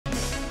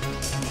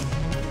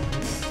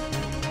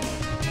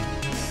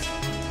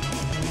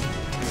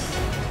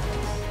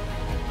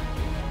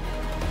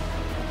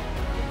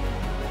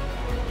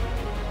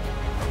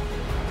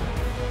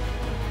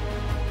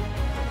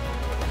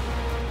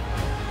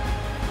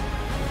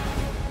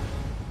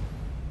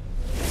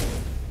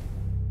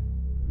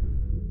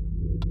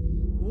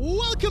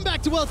Welcome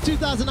back to Worlds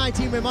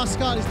 2019, where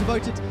Muscat is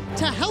devoted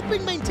to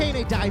helping maintain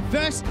a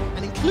diverse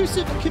and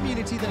inclusive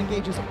community that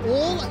engages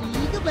all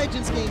League of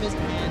Legends gamers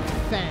and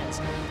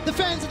fans. The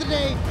fans of the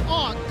day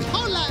are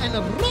Kayle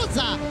and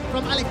Rosa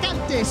from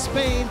Alicante,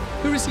 Spain,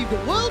 who received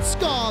world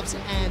scarves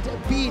and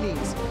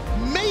beanies.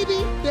 Maybe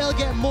they'll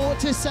get more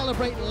to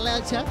celebrate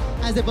later,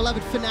 as their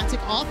beloved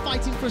Fnatic are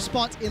fighting for a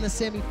spot in the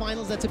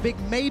semi-finals. That's a big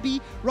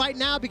maybe right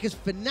now, because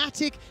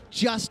Fnatic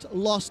just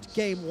lost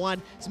game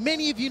 1. As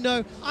many of you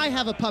know, I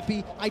have a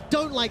puppy, I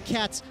don't like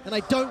cats, and I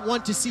don't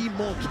want to see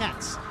more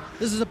cats.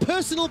 This is a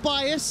personal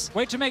bias.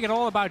 Way to make it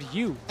all about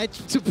you.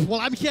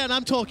 Well, I'm here and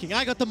I'm talking.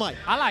 I got the mic.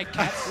 I like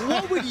cats.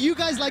 What would you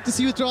guys like to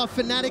see with draw?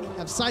 Fnatic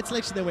have side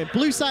selection. They went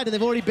blue side, and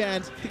they've already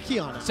banned the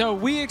Kiana. So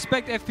we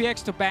expect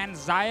FPX to ban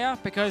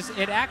Xayah, because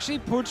it actually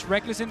puts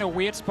Rekkles in a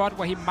weird spot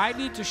where he might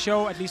need to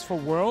show, at least for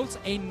Worlds,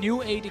 a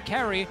new AD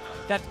carry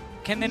that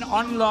can then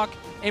unlock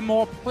a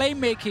more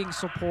playmaking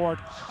support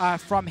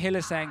from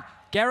Hylissang.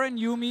 Garen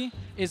Yuumi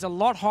is a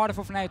lot harder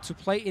for Fnatic to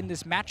play in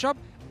this matchup.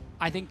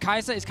 I think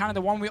Kai'Sa is kind of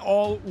the one we're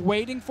all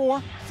waiting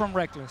for from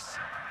Rekkles.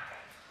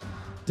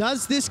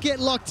 Does this get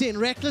locked in?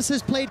 Rekkles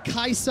has played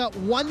Kai'Sa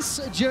once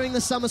during the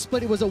summer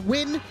split. It was a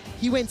win.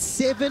 He went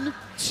 7,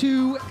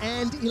 2,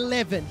 and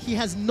 11. He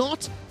has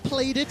not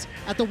played it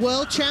at the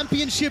World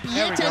Championship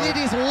yet, and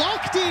it is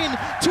locked in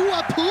to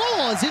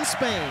applause in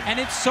Spain.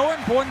 And it's so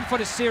important for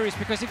the series,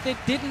 because if they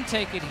didn't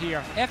take it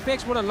here,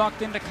 FPX would have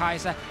locked into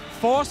Kai'Sa,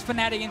 forced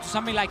Fnatic into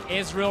something like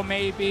Ezreal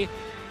maybe,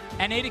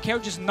 and AD carry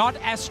just not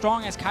as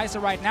strong as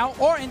Kai'Sa right now,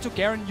 or into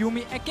Garen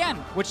Yuumi again,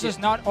 which does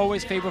not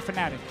always favor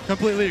Fnatic.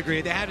 Completely agree.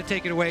 They had to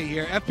take it away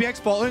here. FPX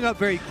following up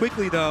very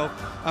quickly, though,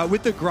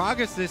 with the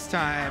Gragas this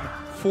time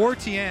for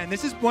Tian.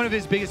 This is one of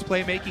his biggest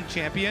playmaking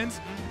champions.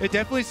 It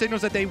definitely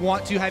signals that they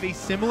want to have a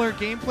similar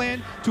game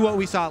plan to what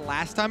we saw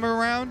last time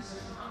around.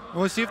 And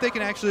we'll see if they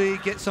can actually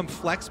get some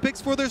flex picks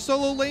for their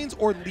solo lanes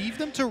or leave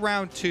them to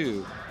round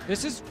 2.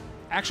 This is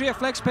actually a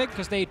flex pick,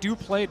 because they do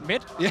play it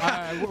mid.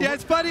 Yeah, yeah,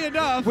 it's funny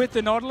enough. With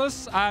the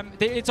Nautilus.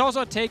 It's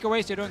also a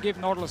takeaway, so you don't give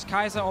Nautilus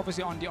Kai'Sa,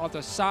 obviously, on the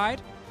other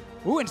side.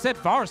 Ooh, instead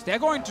Varus. They're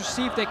going to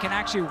see if they can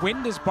actually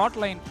win this bot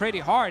lane pretty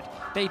hard.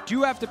 They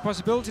do have the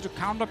possibility to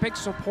counterpick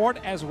support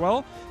as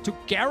well, to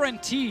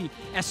guarantee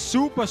a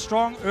super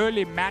strong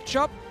early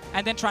matchup,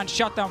 and then try and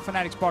shut down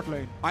Fnatic's bot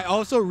lane. I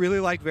also really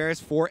like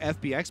Varus for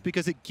FPX,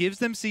 because it gives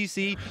them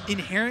CC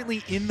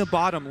inherently in the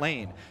bottom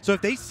lane. So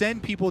if they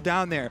send people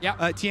down there,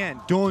 Tian,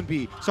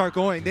 Doinb, start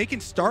going, they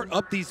can start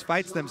up these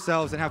fights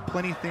themselves and have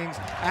plenty of things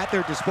at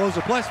their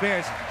disposal. Plus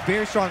Varus,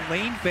 very strong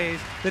lane phase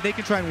that they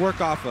can try and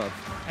work off of.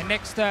 And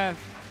next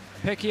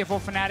pick here for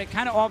Fnatic,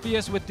 kind of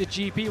obvious with the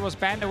GP, was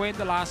banned away in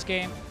the last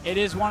game. It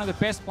is one of the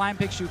best blind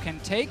picks you can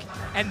take.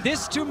 And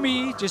this, to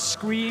me, just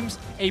screams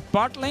a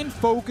bot lane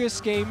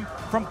focus game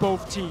from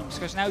both teams.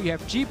 Because now you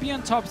have GP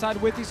on top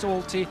side with his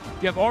ulti.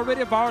 You have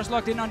already Varus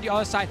locked in on the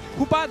other side,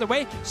 who, by the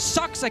way,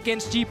 sucks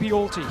against GP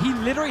ulti. He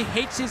literally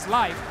hates his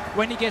life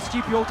when he gets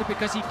GP ulti,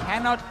 because he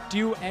cannot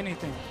do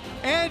anything.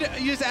 And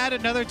you just add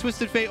another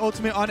Twisted Fate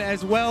ultimate on it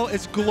as well.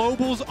 It's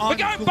globals on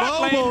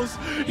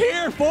globals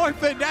here for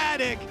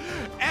Fnatic.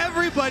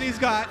 Everybody's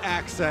got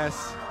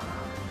access.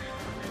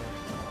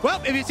 Well,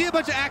 if you see a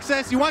bunch of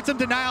access, you want some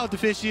denial,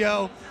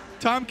 Deficio.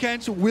 Tahm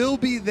Kench will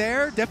be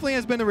there. Definitely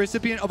has been the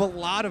recipient of a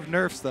lot of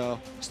nerfs, though.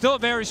 Still a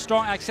very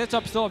strong, sets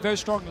up still a very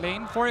strong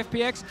lane for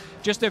FPX.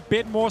 Just a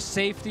bit more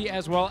safety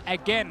as well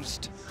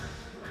against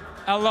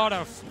a lot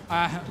of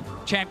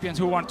champions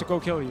who want to go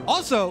kill you.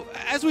 Also,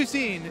 as we've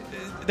seen,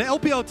 the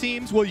LPL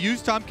teams will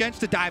use Tahm Kench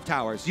to dive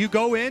towers. You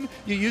go in,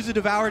 you use the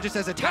Devour just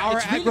as a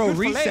tower aggro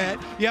reset.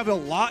 You have a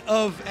lot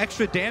of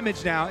extra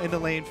damage now in the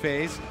lane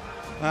phase.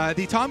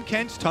 The Tahm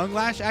Kench Tongue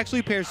Lash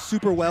actually pairs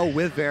super well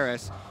with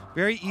Varus.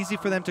 Very easy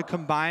for them to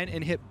combine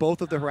and hit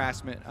both of the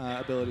harassment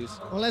abilities.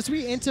 Well, as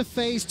we enter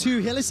phase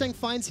 2, Hylissang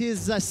finds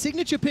his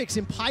signature picks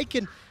in Pyke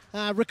and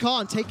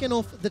Rakan taken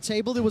off the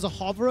table. There was a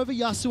hover over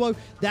Yasuo.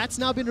 That's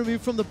now been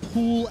removed from the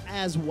pool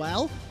as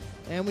well.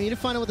 And we need to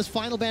find out what this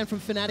final ban from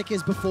Fnatic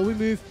is before we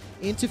move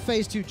into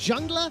phase 2.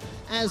 Jungler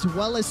as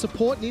well as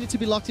support needed to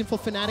be locked in for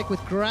Fnatic, with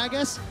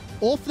Gragas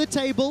off the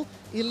table.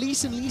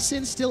 Elise and Lee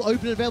Sin still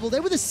open and available.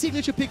 They were the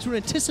signature picks we're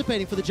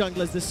anticipating for the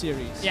junglers this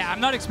series. Yeah, I'm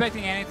not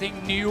expecting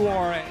anything new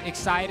or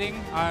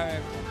exciting,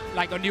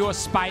 like a new or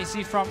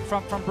spicy from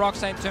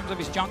Broxah in terms of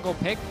his jungle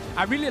pick.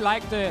 I really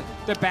like the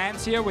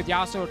bans here with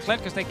Yasuo and Kled,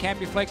 because they can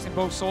be flexed in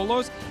both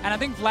solos. And I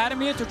think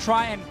Vladimir, to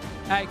try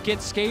and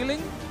get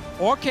scaling,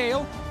 or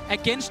Kayle,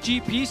 against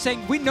GP,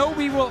 saying we know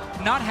we will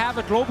not have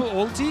a global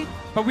ulti,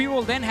 but we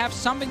will then have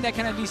something that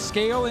can at least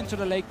scale into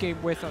the late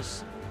game with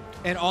us.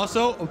 And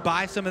also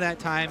buy some of that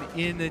time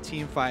in the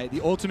team fight.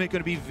 The ultimate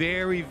going to be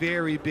very,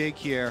 very big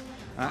here,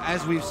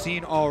 as we've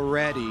seen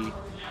already.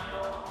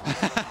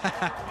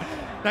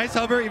 Nice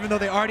hover, even though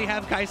they already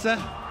have Kai'Sa.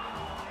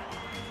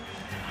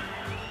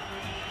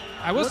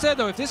 I will say,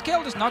 though, if this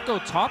Kayle does not go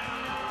top,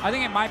 I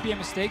think it might be a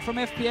mistake from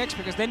FPX,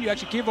 because then you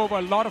actually give over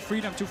a lot of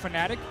freedom to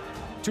Fnatic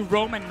to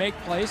roam and make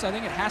plays. I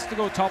think it has to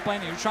go top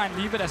lane, and you try and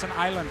leave it as an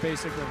island,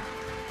 basically.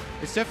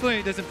 It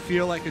definitely doesn't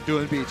feel like a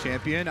Doinb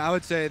champion. I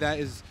would say that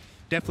is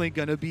definitely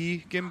going to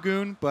be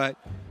GimGoon, but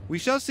we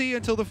shall see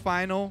until the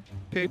final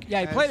pick.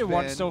 Yeah, he played it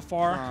once so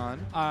far,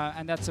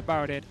 and that's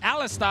about it.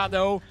 Alistar,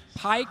 though,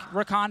 Pyke,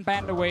 Rakan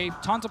banned away,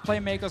 tons of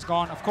playmakers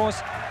gone. Of course,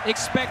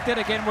 expected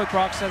again with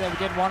Broxah that we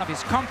get one of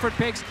his comfort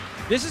picks.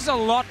 This is a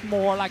lot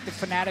more like the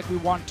Fnatic we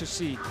want to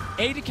see.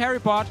 AD carry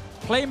bot,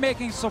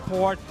 playmaking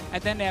support,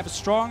 and then they have a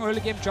strong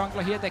early game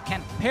jungler here that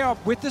can pair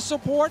up with the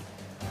support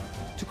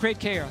to create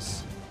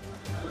chaos.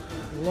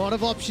 A lot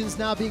of options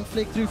now being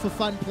flicked through for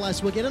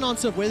FunPlus. We'll get an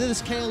answer of whether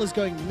this Kayle is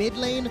going mid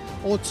lane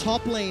or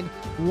top lane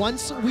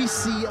once we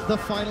see the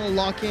final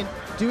lock-in.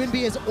 Doinb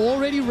has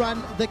already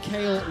run the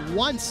Kayle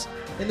once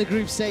in the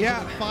group stage,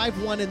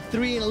 5-1 and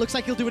 3, and it looks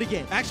like he'll do it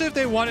again. Actually, if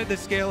they wanted the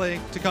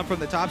scaling to come from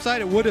the top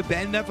side, it would have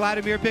been that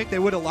Vladimir pick. They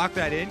would have locked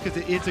that in because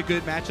it's a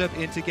good matchup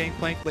into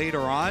Gangplank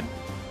later on.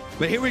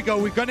 But here we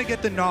go. We're going to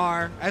get the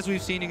Gnar. As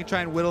we've seen, you can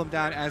try and whittle him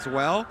down as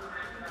well.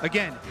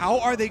 Again, how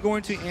are they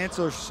going to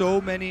answer so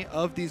many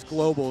of these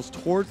globals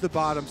towards the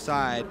bottom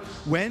side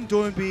when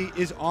Doinb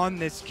is on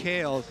this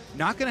Kayle?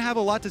 Not going to have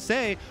a lot to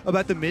say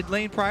about the mid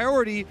lane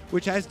priority,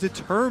 which has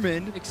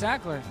determined.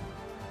 Exactly.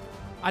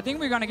 I think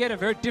we're going to get a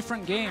very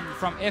different game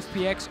from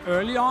FPX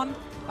early on.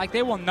 Like,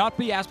 they will not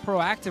be as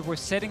proactive with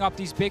setting up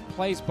these big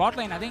plays bot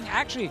lane. I think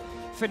actually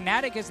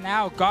Fnatic has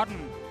now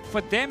gotten,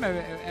 for them,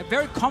 a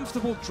very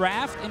comfortable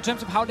draft in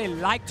terms of how they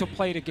like to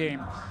play the game.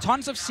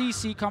 Tons of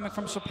CC coming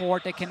from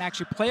support. They can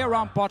actually play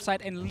around bot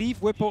side and leave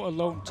Bwipo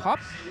alone top.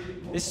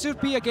 This should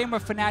be a game where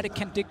Fnatic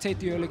can dictate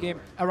the early game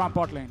around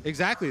bot lane.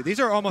 Exactly. These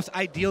are almost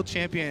ideal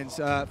champions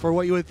for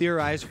what you would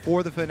theorize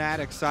for the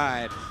Fnatic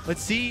side.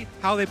 Let's see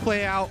how they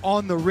play out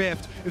on the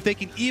Rift, if they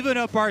can even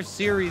up our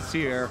series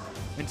here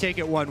and take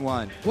it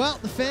 1-1. Well,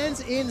 the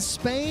fans in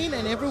Spain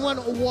and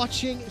everyone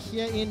watching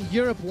here in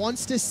Europe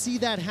wants to see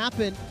that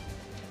happen.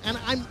 And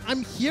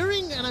I'm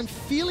hearing and I'm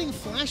feeling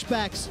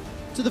flashbacks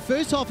to the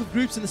first half of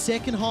groups and the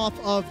second half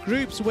of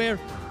groups where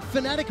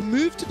Fnatic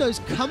moved to those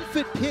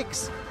comfort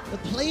picks, the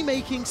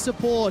playmaking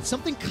support,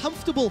 something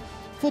comfortable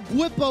for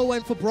Bwipo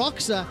and for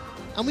Broxah.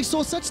 And we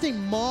saw such a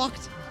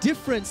marked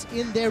difference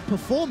in their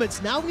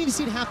performance. Now we need to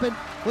see it happen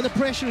when the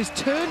pressure is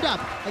turned up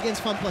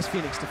against FunPlus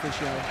Phoenix to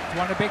Fisher.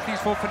 One of the big things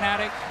for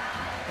Fnatic,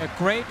 they're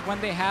great when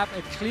they have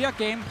a clear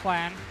game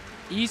plan,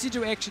 easy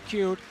to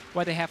execute,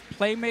 where they have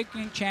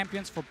playmaking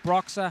champions for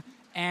Broxah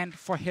and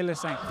for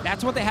Hylissang.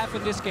 That's what they have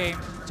in this game,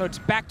 so it's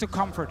back to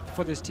comfort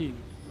for this team.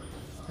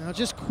 Now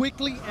just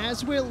quickly,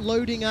 as we're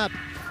loading up,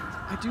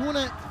 I do want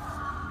to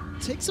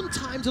take some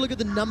time to look at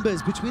the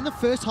numbers between the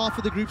first half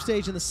of the group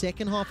stage and the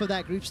second half of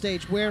that group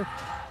stage, where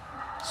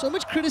so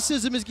much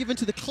criticism is given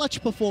to the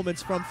clutch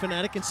performance from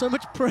Fnatic and so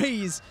much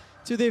praise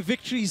to their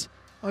victories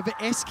over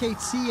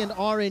SKT and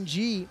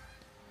RNG.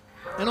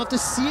 And after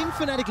seeing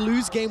Fnatic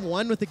lose game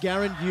 1 with the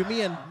Garen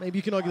Yuumi, and maybe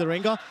you can argue the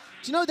Rengar,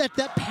 do you know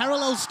that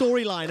parallel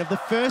storyline of the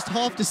first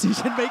half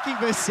decision-making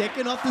versus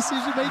second half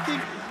decision-making,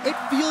 it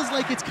feels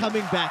like it's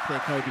coming back there,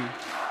 Kobe.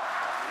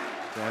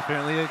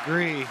 Definitely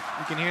agree.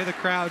 You can hear the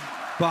crowd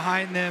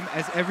behind them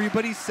as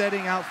everybody's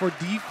setting out for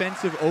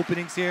defensive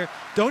openings here.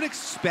 Don't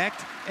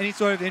expect any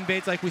sort of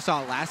invades like we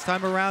saw last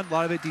time around. A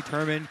lot of it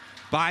determined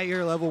by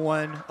your level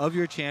 1 of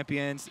your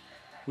champions.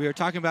 We are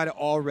talking about it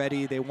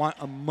already. They want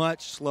a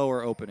much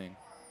slower opening.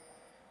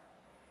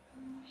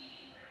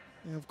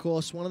 And of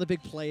course, one of the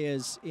big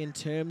players in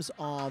terms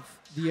of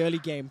the early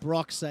game,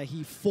 Broxah,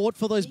 he fought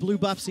for those blue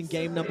buffs in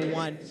game number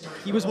 1.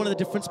 He was one of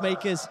the difference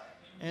makers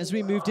as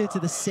we moved into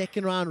the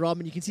second round, Rob.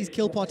 And you can see his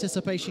kill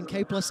participation,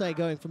 K+A,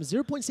 going from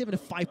 0.7 to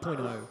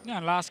 5.0. Yeah,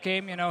 last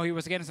game, you know, he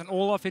was against an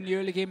Olaf in the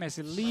early game as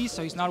Elise,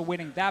 so he's not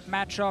winning that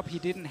matchup. He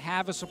didn't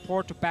have a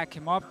support to back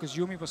him up because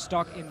Yuumi was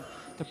stuck in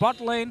the bot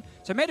lane.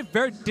 So it made it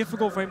very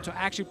difficult for him to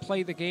actually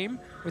play the game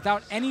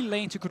without any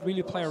lanes he could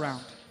really play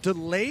around.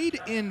 Delayed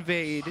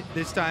invade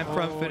this time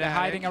from Fnatic. They're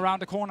hiding around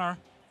the corner.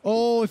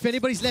 Oh, if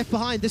anybody's left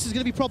behind, this is going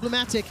to be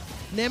problematic.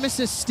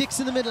 Nemesis sticks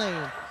in the mid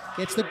lane.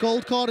 Gets the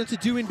gold card into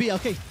Doinb.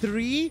 Okay,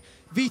 3v3.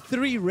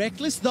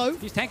 Rekkles, though,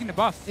 he's tanking the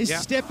buff. Is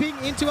stepping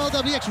into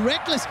LWX.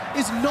 Rekkles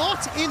is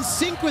not in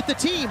sync with the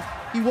team.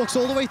 He walks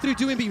all the way through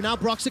Doinb. Now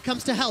Broxah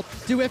comes to help.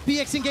 Do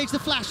FPX engage the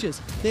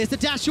flashes? There's the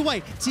dash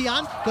away.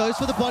 Tian goes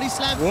for the body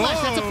slam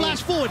flash. That's a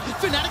flash forward.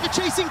 Fnatic are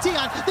chasing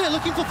Tian. They're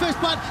looking for first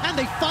blood, and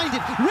they find it.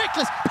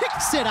 Rekkles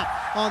picks it up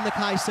on the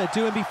Kai'Sa.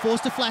 Doinb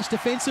forced to flash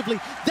defensively.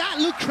 That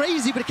looked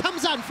crazy, but it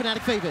comes out in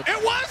Fnatic favor.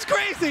 It was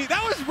crazy.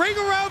 That was ring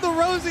around the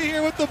rosy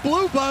here with the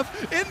blue buff.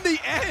 In the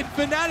end,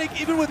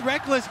 Fnatic, even with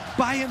Rekkles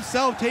by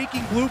himself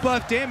taking blue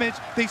buff damage,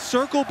 they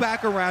circle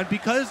back around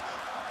because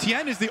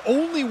Tian is the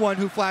only one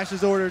who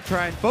flashes over to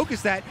try and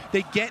focus that.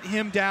 They get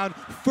him down.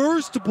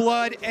 First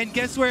blood, and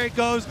guess where it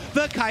goes?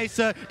 The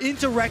Kai'Sa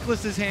into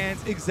Rekkles'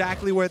 hands,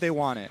 exactly where they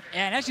want it.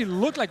 And it actually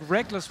looked like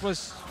Rekkles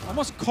was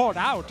almost caught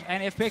out,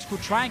 and FPX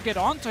could try and get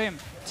onto him.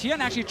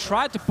 Tian actually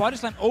tried to body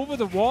slam over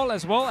the wall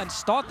as well and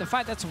start the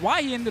fight. That's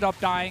why he ended up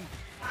dying.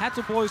 had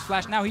to blow his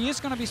flash. Now he is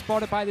going to be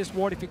spotted by this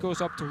ward if he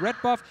goes up to red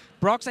buff.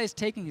 Broxah is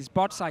taking his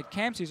bot side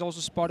camps. He's also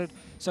spotted,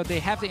 so they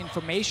have the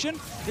information.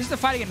 This is the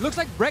fight again. Looks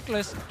like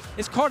Rekkles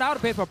is caught out a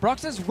bit, but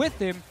Broxah is with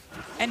him.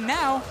 And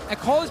now a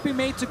call has been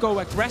made to go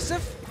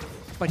aggressive,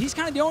 but he's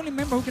kind of the only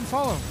member who can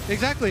follow.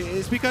 Exactly.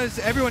 It's because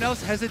everyone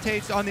else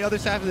hesitates on the other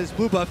side of this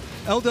blue buff.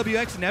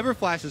 LWX never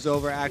flashes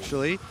over,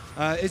 actually.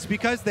 It's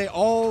because they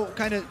all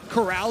kind of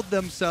corralled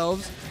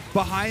themselves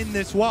behind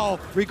this wall.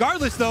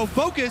 Regardless, though,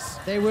 focus.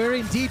 They were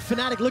indeed.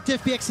 Fnatic looked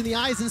FPX in the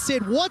eyes and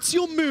said, "What's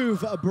your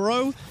move,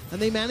 bro?"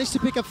 And they managed to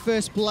pick up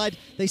first blood.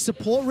 They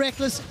support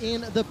Rekkles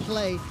in the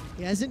play.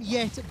 He hasn't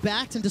yet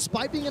backed, and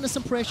despite being under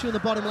some pressure in the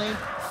bottom lane,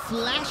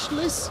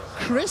 flashless,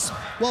 crisp,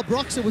 while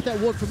Broxah with that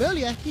ward from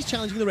earlier, he's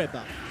challenging the red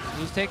buff.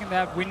 He's taking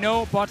that. We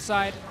know bot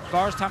side,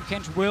 Varus, Tahm,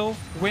 Kench will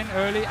win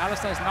early.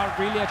 Alistar is not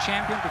really a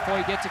champion before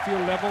he gets a few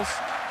levels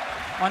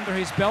under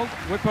his belt.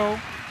 Bwipo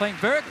playing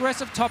very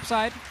aggressive top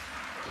side.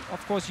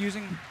 Of course,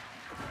 using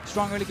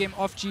strong early game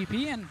off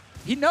GP, and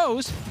he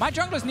knows my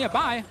jungler's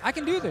nearby. I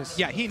can do this.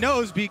 Yeah, he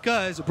knows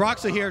because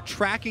Broxah here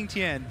tracking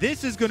Tian.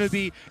 This is going to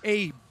be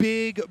a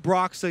big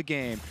Broxah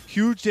game.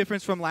 Huge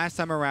difference from last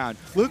time around.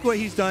 Look what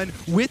he's done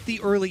with the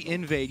early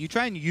invade. You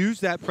try and use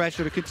that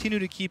pressure to continue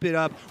to keep it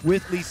up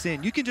with Lee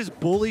Sin. You can just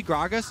bully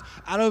Gragas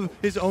out of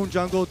his own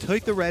jungle,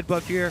 take the red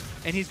buff here,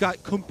 and he's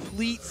got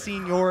complete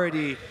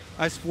seniority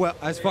as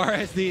far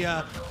as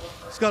the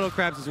Scuttle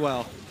Crabs as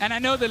well. And I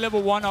know the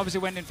level 1 obviously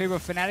went in favor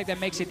of Fnatic. That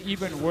makes it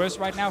even worse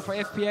right now for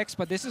FPX.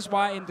 But this is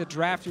why in the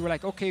draft you were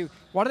like, okay,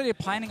 what are they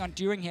planning on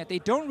doing here? They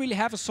don't really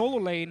have a solo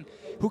lane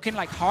who can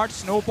like hard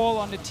snowball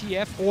on the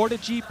TF or the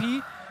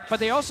GP.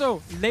 But they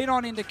also, later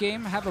on in the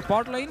game, have a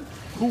bot lane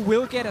who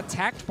will get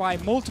attacked by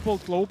multiple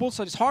globals.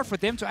 So it's hard for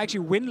them to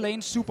actually win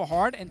lane super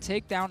hard and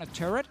take down a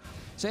turret.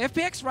 So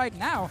FPX right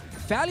now,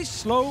 fairly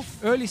slow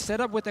early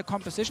setup with their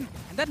composition,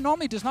 and that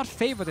normally does not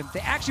favor them. They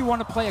actually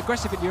want to play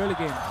aggressive in the early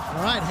game.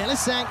 All right,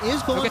 Hylissang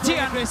is going to play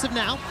aggressive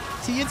now.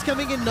 Tian's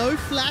coming in, no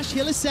flash.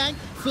 Hylissang,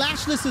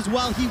 flashless as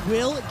well. He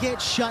will get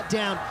shut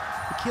down.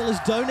 The kill is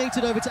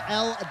donated over to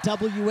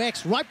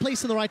LWX. Right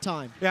place in the right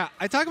time. Yeah,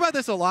 I talk about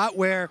this a lot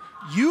where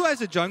you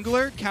as a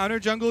jungler counter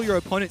jungle your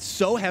opponent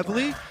so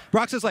heavily.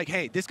 Broxah's like,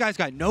 hey, this guy's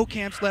got no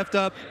camps left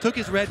up, took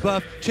his red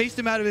buff, chased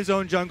him out of his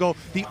own jungle.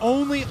 The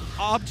only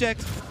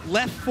object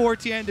left for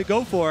Tian to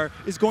go for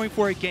is going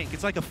for a gank.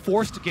 It's like a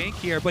forced gank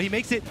here, but he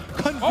makes it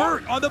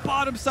convert on the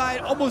bottom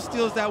side, almost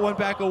steals that one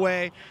back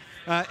away.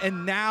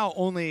 And now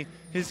only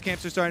his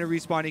camps are starting to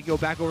respawn. He can go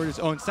back over to his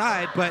own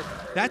side. But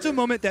that's a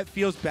moment that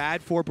feels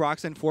bad for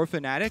Broxah and for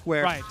Fnatic,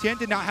 where Tian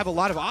did not have a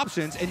lot of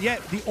options, and yet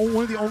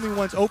one of the only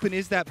ones open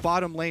is that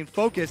bottom lane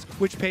focus,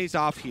 which pays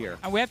off here.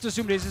 And we have to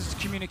assume this is a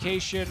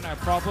communication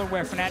problem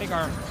where Fnatic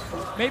are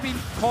maybe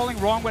calling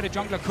wrong where the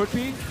jungler could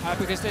be,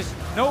 because there's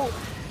no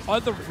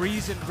other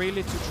reason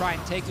really to try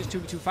and take this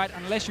 2v2 fight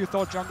unless you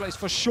thought jungler is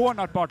for sure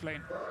not bot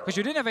lane, because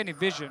you didn't have any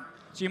vision.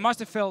 So you must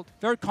have felt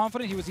very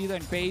confident he was either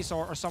in base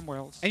or somewhere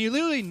else. And you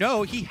literally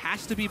know he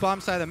has to be bottom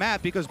side of the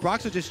map because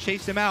Broxah just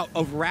chased him out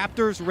of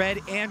Raptors, Red,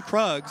 and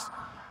Krugs.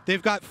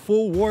 They've got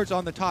full wards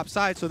on the top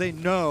side, so they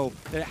know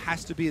that it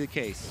has to be the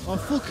case. Well,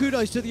 full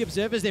kudos to the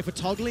observers there for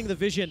toggling the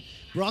vision.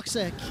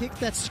 Broxah kicked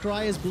that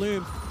Scryer's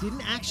Bloom,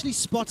 didn't actually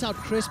spot out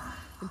Crisp.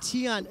 And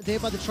Tian there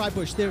by the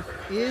tri-bush. There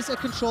is a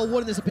control ward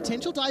and there's a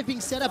potential dive being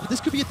set up, but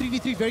this could be a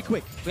 3v3 very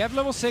quick. We have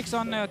level 6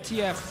 on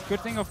TF. Good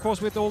thing, of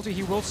course, with ulti,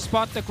 he will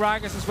spot the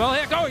Gragas as well.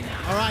 Here, going!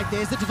 All right,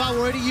 there's the Devour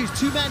already used.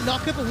 2-man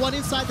knockup, but one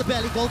inside the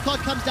belly. Gold card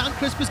comes down,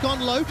 Crisp has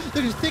gone low.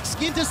 The thick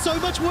skin does so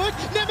much work.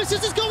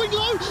 Nemesis is going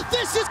low.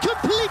 This is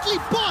completely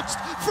botched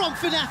from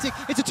Fnatic.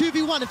 It's a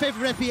 2v1 in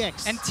favor of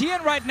FPX. And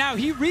Tian right now,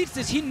 he reads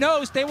this. He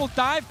knows they will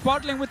dive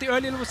bot lane with the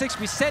early level 6.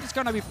 We said it's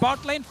going to be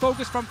bot lane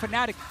focus from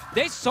Fnatic.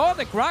 They saw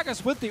the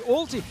Gragas with the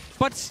ulti,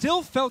 but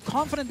still felt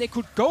confident they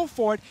could go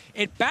for it.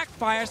 It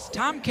backfires.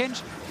 Tahm,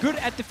 Kench, good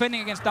at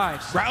defending against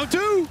dives. Round 2!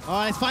 All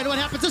right, let's find out what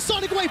happens. The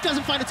Sonic Wave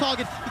doesn't find a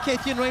target. The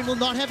Kathian Rain will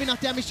not have enough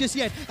damage just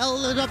yet.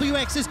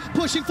 LWX is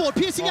pushing forward.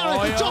 Piercing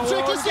arrow. Drops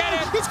Rekkles down.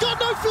 It's got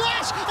no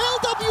flash.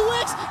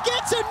 LWX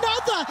gets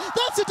another.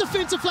 That's a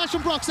defensive flash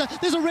from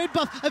Broxah. There's a red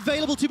buff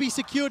available to be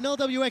secured, and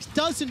LWX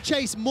doesn't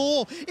chase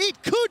more.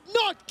 It could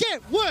not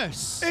get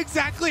worse.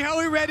 Exactly how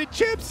we read it.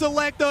 Chip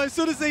select, though, as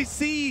soon as they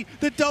see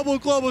the double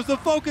globals,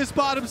 the focus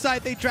bottom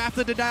side, they draft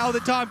the denial. The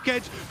Tahm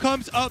Kench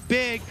comes up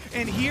big,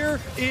 and here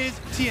is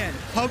Tian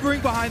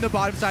hovering behind the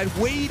bottom side,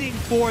 waiting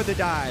for the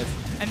dive.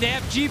 And they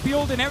have GP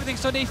ult and everything,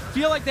 so they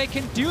feel like they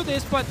can do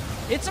this, but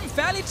it's some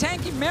fairly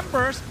tanky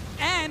members,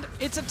 and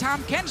it's a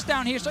Tahm Kench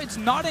down here, so it's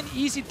not an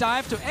easy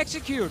dive to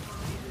execute.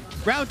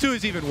 Round 2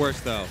 is even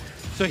worse, though.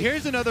 So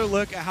here's another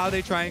look at how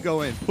they try and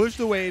go in. Push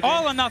the wave.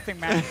 All or nothing,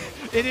 man.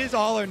 It is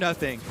all or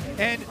nothing.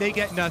 And they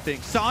get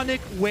nothing.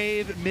 Sonic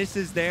Wave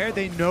misses there.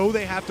 They know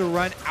they have to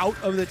run out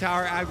of the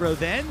tower aggro.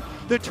 Then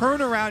the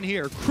turnaround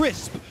here.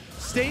 Crisp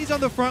stays on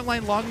the front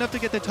line long enough to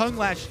get the tongue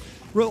lash.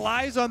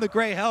 Relies on the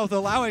gray health,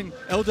 allowing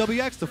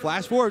LWX to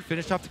flash forward,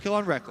 finish off the kill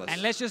on Rekkles.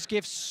 And let's just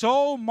give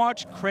so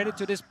much credit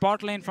to this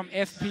bot lane from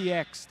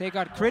FPX. They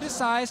got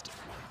criticized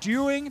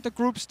during the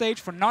group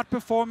stage for not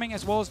performing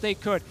as well as they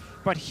could.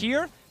 But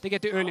here, they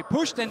get the early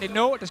push, then they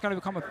know there's going to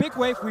become a big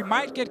wave. We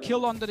might get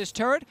killed under this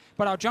turret,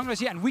 but our jungler is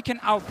here, and we can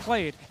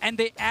outplay it. And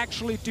they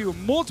actually do.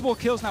 Multiple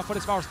kills now for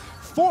this Varus.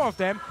 4 of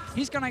them.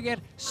 He's going to get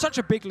such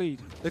a big lead.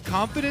 The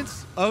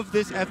confidence of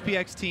this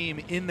FPX team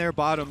in their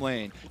bottom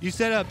lane. You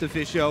set it up to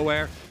Fisho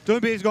where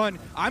Doinb is going,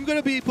 I'm going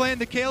to be playing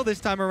the Kayle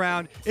this time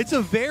around. It's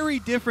a very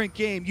different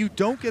game. You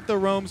don't get the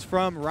roams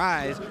from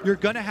Rise. You're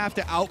going to have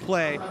to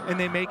outplay, and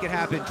they make it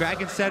happen.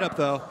 Dragon setup,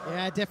 though.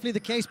 Yeah, definitely the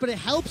case, but it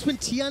helps when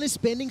Tian is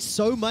spending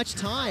so much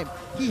time.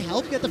 He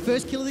helped get the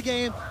first kill of the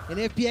game in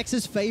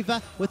FPX's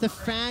favor with a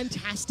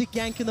fantastic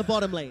gank in the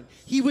bottom lane.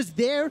 He was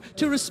there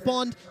to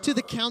respond to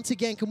the counter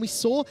gank, and we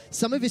saw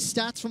some of his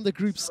stats from the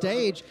group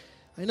stage.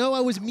 I know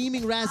I was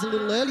memeing Raz a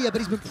little earlier, but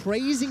he's been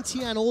praising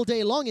Tian all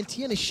day long, and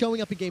Tian is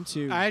showing up in game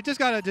 2. I just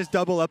got to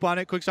double up on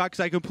it, quick shot, because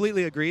I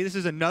completely agree. This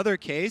is another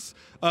case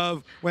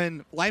of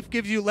when life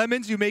gives you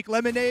lemons, you make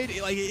lemonade.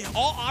 Like,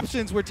 all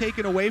options were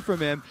taken away from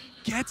him.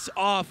 Gets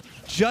off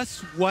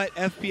just what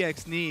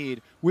FPX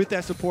need with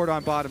that support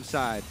on bottom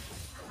side.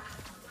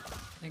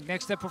 I think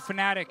next step for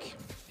Fnatic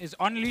is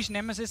unleash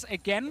Nemesis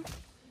again.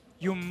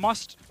 You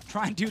must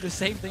try and do the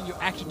same thing you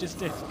actually just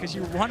did, because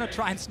you want to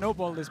try and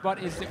snowball this,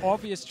 but it's the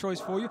obvious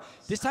choice for you.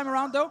 This time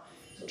around, though,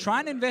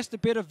 try and invest a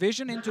bit of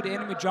vision into the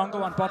enemy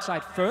jungle on bot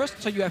side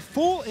first, so you have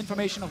full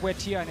information of where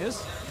Tian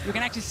is. You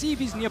can actually see if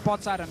he's near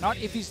bot side or not.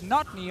 If he's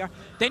not near,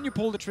 then you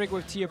pull the trigger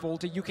with Tia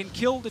Volta. You can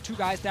kill the 2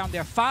 guys down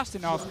there fast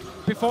enough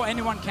before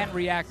anyone can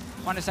react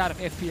on the side of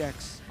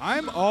FPX.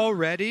 I'm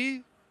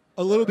already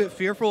a little bit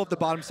fearful of the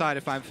bottom side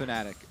if I'm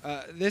Fnatic.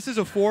 This is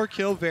a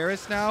 4-kill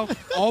Varus now,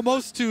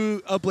 almost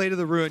to a Blade of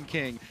the Ruined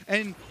King.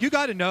 And you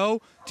got to know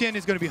Tian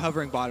is going to be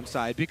hovering bottom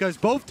side, because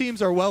both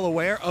teams are well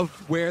aware of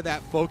where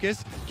that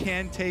focus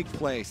can take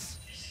place.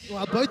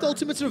 Well, both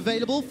ultimates are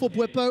available for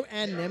Bwipo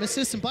and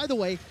Nemesis. And by the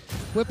way,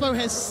 Bwipo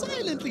has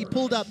silently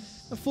pulled up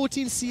a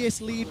 14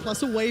 CS lead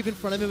plus a wave in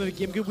front of him of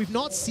GimGoon. We've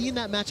not seen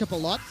that matchup a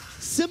lot.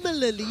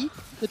 Similarly,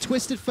 the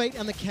Twisted Fate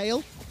and the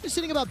Kayle are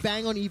sitting about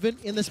bang on even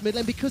in this mid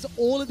lane, because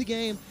all of the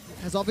game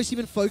has obviously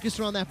been focused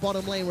around that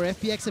bottom lane where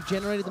FPX have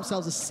generated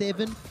themselves a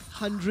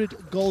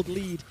 700 gold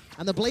lead.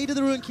 And the Blade of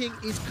the Ruined King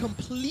is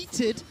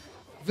completed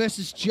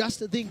versus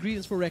just the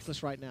ingredients for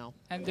Rekkles right now.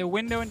 And the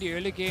window in the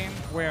early game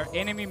where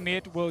enemy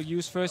mid will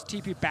use first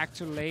TP back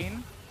to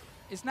lane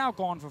is now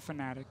gone for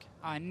Fnatic.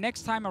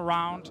 Next time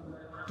around,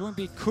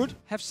 Doinb could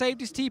have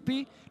saved his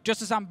TP.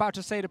 Just as I'm about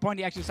to say the point,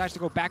 he actually decides to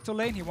go back to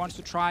lane. He wants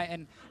to try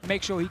and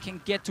make sure he can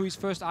get to his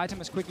first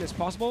item as quickly as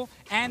possible.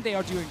 And they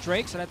are doing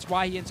Drake, so that's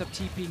why he ends up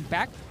TPing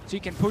back. So he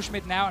can push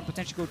mid now and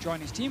potentially go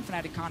join his team.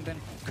 Fnatic can't then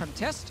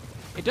contest.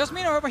 It does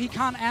mean, however, he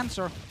can't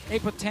answer a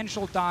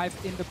potential dive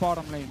in the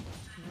bottom lane.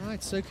 All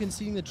right, so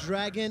conceding the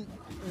Dragon,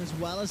 as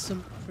well as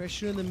some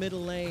pressure in the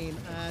middle lane.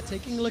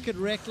 Taking a look at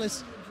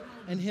Rekkles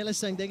and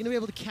Hylissang, they're going to be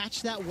able to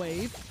catch that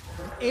wave.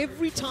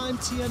 Every time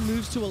Tian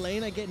moves to a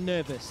lane, I get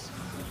nervous.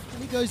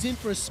 And he goes in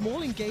for a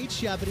small engage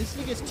here, but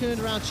instantly gets turned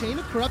around. Chain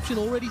of Corruption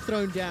already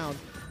thrown down.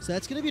 So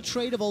that's going to be a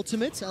trade of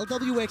ultimates.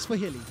 LWX for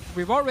Hilly.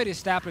 We've already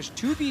established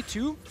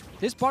 2v2.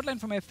 This bot lane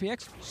from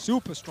FPX,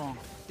 super strong.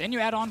 Then you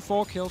add on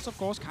 4 kills, of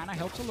course, kind of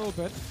helps a little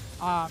bit.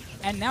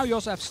 And now you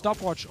also have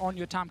stopwatch on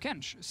your Tahm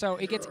Kench. So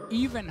it gets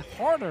even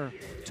harder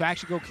to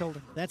actually go kill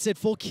them. That's it,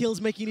 4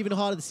 kills making it even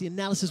harder. That's the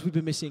analysis we've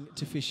been missing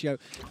to Fisho.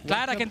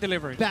 Glad I can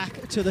deliver it.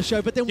 Back to the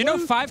show. But then you know,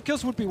 5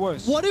 kills would be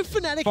worse. What do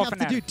Fnatic have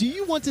to do? Do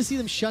you want to see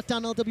them shut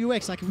down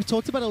LWX? Like we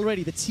talked about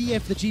already, the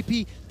TF, the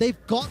GP, they've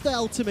got the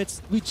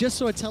ultimates. We just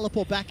saw a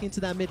teleport back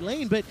into that mid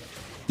lane, but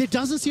there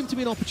doesn't seem to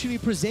be an opportunity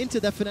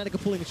presented that Fnatic are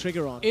pulling a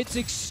trigger on. It's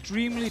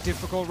extremely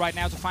difficult right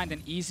now to find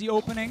an easy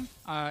opening.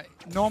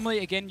 Normally,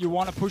 again, you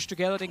want to push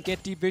together, then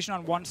get deep vision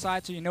on one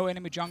side so you know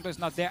enemy jungler is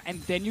not there,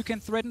 and then you can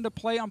threaten the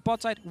play on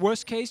bot side.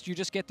 Worst case, you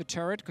just get the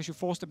turret because you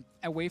force them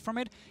away from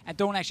it and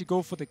don't actually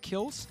go for the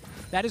kills.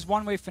 That is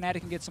one way Fnatic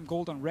can get some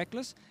gold on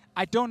Rekkles.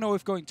 I don't know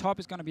if going top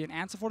is going to be an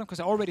answer for them because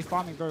they're already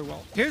farming very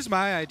well. Here's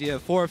my idea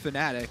for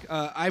Fnatic.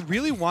 I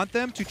really want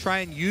them to try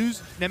and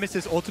use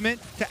Nemesis ultimate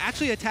to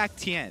actually attack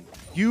Tian.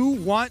 You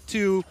want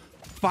to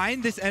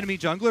find this enemy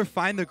jungler,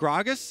 find the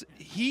Gragas.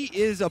 He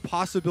is a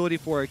possibility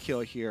for a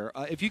kill here.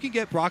 If you can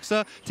get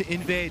Broxah to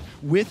invade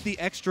with the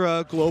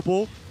extra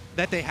global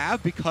that they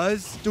have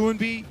because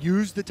Doinb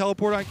used the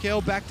teleport on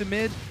Kayle back to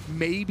mid,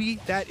 maybe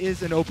that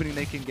is an opening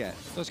they can get.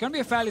 So it's going to be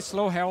a fairly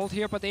slow herald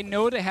here, but they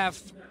know they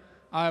have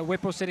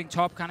Bwipo sitting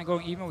top, kind of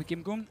going even with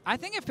GimGoon. I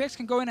think FPX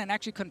can go in and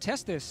actually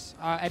contest this.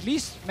 At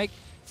least make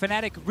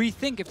Fnatic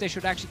rethink if they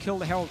should actually kill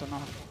the herald or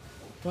not.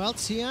 Well,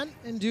 Tian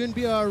and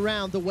Doinb are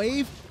around. The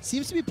wave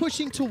seems to be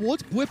pushing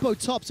towards Bwipo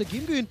top, so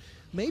GimGoon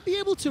may be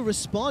able to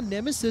respond.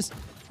 Nemesis,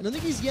 I don't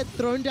think he's yet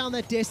thrown down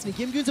that destiny.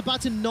 GimGoon's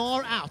about to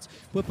Gnar out.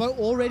 Bwipo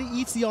already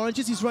eats the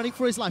oranges. He's running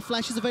for his life.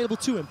 Flash is available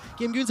to him.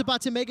 GimGoon's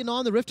about to Mega Gnar,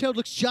 and the Rift Herald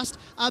looks just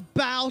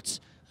about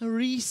a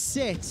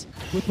reset.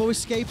 Bwipo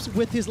escapes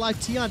with his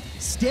life. Tian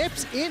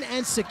steps in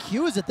and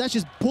secures it. That's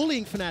just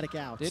bullying Fnatic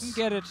out. Didn't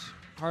get it.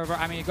 However,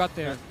 I mean, he got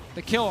the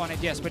kill on it,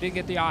 yes, but didn't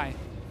get the eye.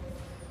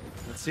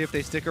 Let's see if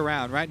they stick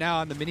around. Right now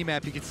on the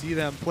minimap, you can see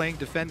them playing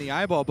Defend the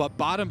Eyeball, but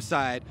bottom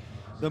side,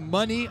 the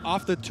money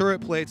off the turret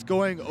plates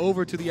going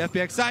over to the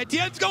FPX side.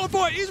 Tian's going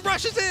for it. He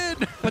rushes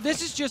in. But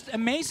this is just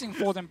amazing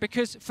for them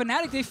because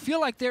Fnatic, they feel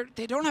like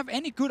they don't have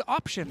any good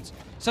options.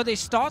 So they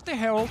start the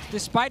Herald,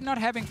 despite not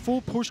having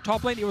full push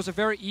top lane. It was a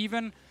very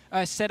even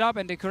setup,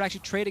 and they could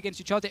actually trade against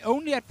each other. They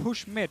only had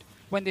push mid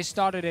when they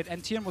started it,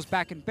 and Tian was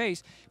back in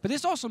base. But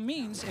this also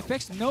means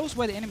FPX knows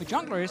where the enemy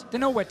jungler is, they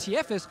know where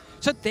TF is,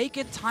 so they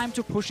get time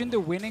to push in the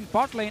winning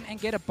bot lane and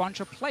get a bunch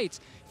of plates.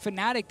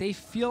 Fnatic, they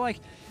feel like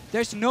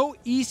there's no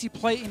easy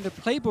play in the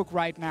playbook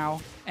right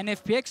now, and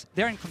FPX,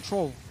 they're in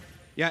control.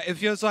 Yeah, it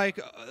feels like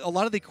a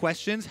lot of the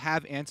questions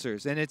have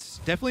answers, and it's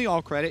definitely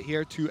all credit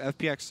here to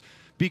FPX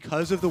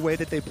because of the way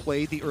that they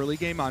played the early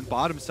game on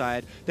bottom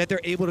side, that they're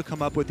able to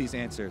come up with these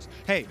answers.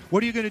 Hey,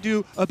 what are you going to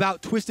do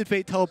about Twisted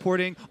Fate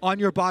teleporting on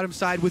your bottom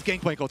side with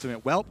Gangplank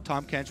ultimate? Well,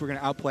 Tahm, Kench, we're going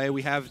to outplay.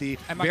 We have the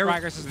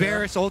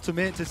Varus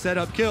ultimate to set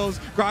up kills.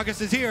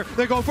 Gragas is here.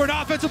 They're going for an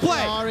offensive play.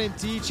 They are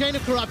indeed. Chain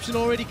of Corruption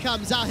already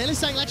comes out.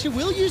 Hylissang actually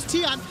will use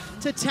Tian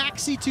to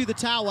taxi to the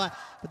tower.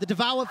 But the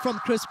Devour from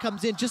Crisp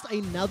comes in. Just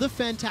another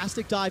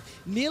fantastic dive.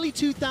 Nearly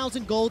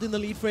 2,000 gold in the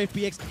lead for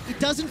FPX. It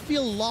doesn't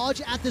feel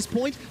large at this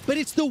point, but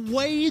it's the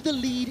way the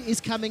lead is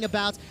coming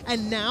about.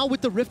 And now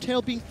with the Rift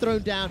Herald being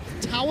thrown down,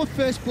 Tower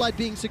First Blood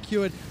being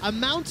secured, a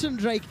Mountain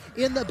Drake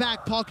in the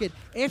back pocket,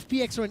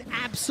 FPX are in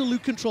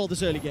absolute control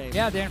this early game.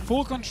 Yeah, they're in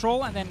full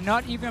control, and they're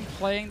not even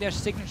playing their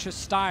signature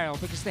style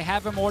because they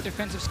have a more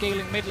defensive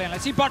scaling mid lane.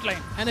 Let's see bot lane.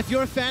 And if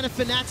you're a fan of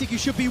Fnatic, you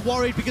should be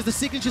worried because the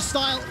signature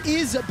style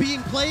is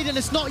being played and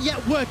it's not yet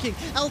working.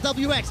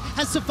 LWX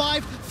has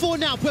survived for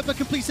now. Bwipo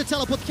completes the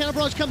teleport. The cannon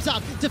barrage comes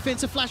out.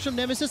 Defensive flash from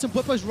Nemesis, and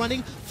Bwipo's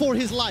running for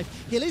his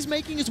life. Hill is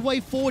making his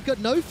way forward. Got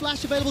no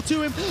flash available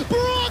to him.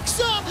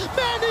 Broxah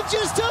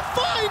manages to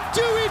find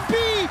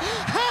Doinb.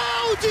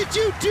 How did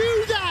you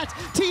do that?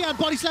 Tian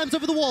body slams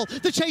over the wall.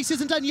 The chase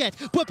isn't done yet.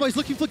 Bwipo's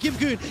looking for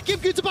GimGoon.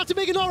 GimGoon's about to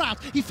make a Gnar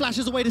out. He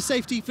flashes away to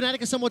safety.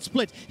 Fnatic are somewhat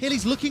split.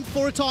 Hilly's looking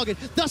for a target.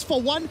 Thus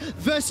for 1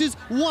 versus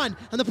 1.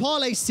 And the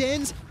parlay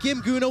sends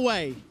GimGoon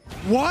away.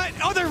 What?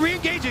 Oh, they're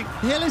re-engaging.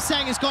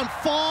 Hylissang has gone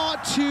far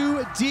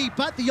too deep,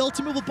 but the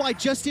ultimate will buy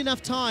just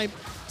enough time.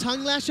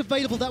 Tongue Lash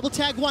available, that will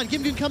tag one.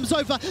 GimGoon comes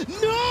over,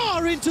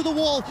 Gnar into the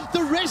wall.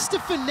 The rest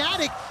of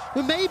Fnatic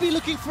were maybe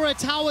looking for a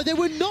tower. They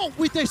were not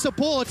with their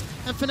support,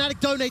 and Fnatic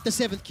donate the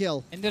 7th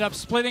kill. Ended up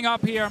splitting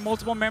up here.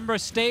 Multiple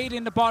members stayed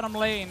in the bottom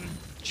lane,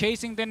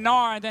 chasing the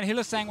Gnar, and then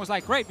Hylissang was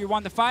like, great, we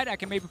won the fight. I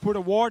can maybe put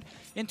a ward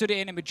into the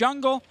enemy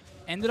jungle.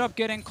 Ended up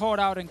getting caught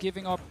out and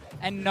giving up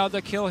another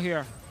kill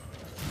here.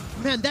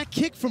 Man, that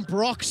kick from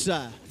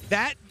Broxah.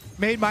 That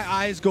made my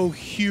eyes go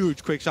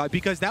huge, quick shot,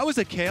 because that was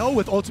a Kayle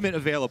with ultimate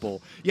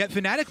available. Yet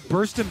Fnatic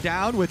burst him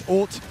down with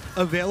ult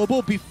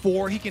available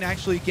before he can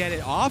actually get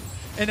it off.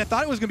 And I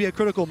thought it was going to be a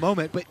critical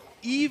moment, but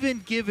even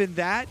given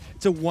that,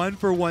 it's a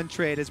 1-for-1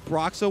 trade as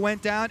Broxah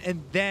went down,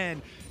 and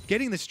then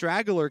getting the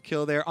straggler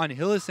kill there on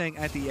Hylissang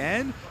at the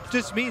end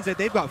just means that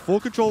they've got full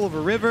control over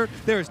River.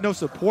 There is no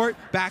support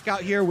back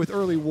out here with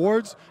early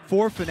wards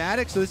for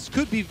Fnatic, so this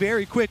could be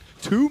very quick.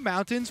 2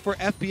 mountains for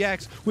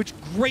FPX, which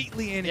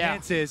greatly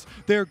enhances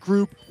their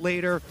group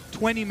later,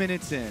 20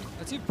 minutes in.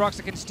 Let's see if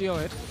Broxah can steal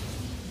it.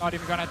 Not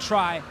even gonna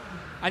try.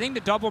 I think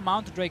the double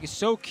Mountain Drake is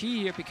so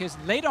key here because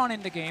later on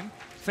in the game,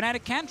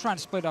 Fnatic can try and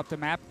split up the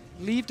map,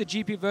 leave the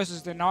GP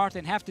versus the North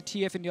and have the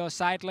TF in the other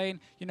side lane,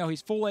 you know,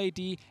 he's full AD,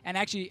 and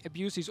actually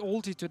abuse his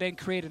ulti to then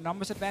create a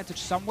numbers advantage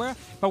somewhere.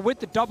 But with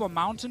the double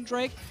Mountain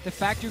Drake, the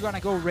fact you're going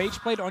to go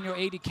Rage Blade on your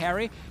AD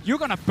carry, you're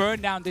going to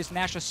burn down this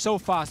Nashor so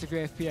fast if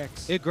you're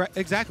FPX.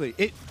 Exactly.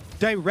 It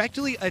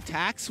directly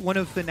attacks one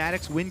of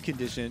Fnatic's win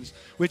conditions,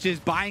 which is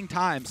buying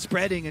time,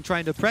 spreading, and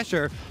trying to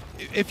pressure.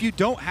 If you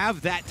don't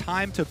have that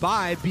time to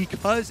buy,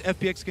 because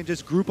FPX can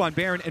just group on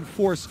Baron and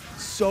force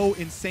so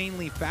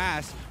insanely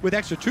fast with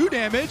extra true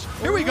damage.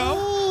 Here we go.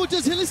 Oh,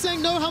 does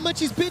Hylissang know how much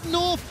he's bitten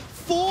off?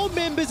 4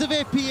 members of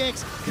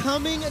FPX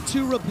coming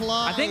to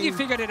reply. I think he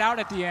figured it out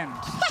at the end.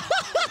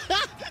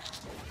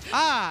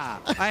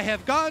 I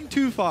have gone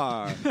too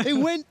far. It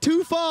went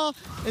too far,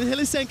 and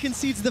Hylissang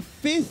concedes the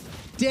 5th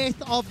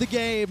death of the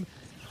game.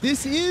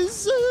 This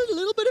is a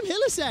little bit of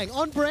Hylissang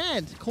on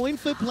brand. Coin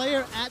flip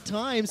player at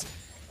times.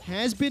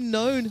 Has been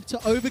known to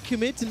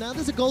overcommit, and now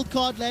there's a gold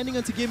card landing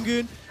onto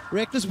GimGoon.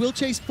 Rekkles will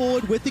chase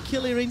forward with the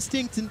killer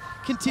instinct and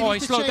continue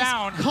to chase.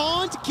 Down.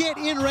 Can't get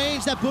in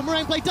range. That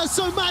boomerang play does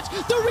so much.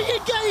 The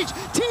re-engage.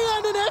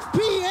 Tian and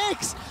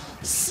FPX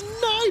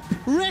snipe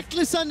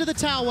Rekkles under the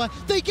tower.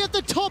 They get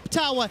the top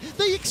tower.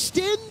 They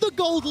extend the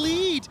gold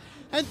lead.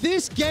 And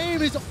this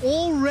game is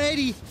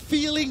already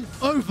feeling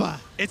over.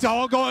 It's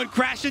all going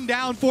crashing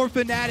down for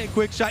Fnatic.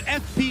 Quick shot.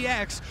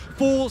 FPX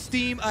full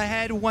steam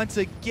ahead once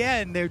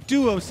again. Their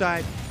duo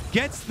side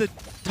gets the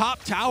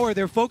top tower.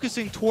 They're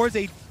focusing towards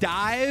a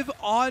dive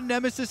on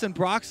Nemesis and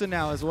Broxah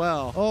now as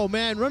well. Oh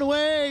man, run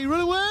away,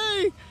 run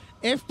away!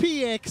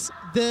 FPX,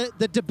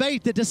 the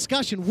debate, the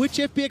discussion, which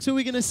FPX are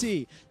we going to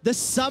see? The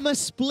summer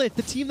split,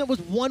 the team that was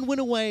 1 win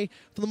away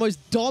from the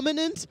most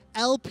dominant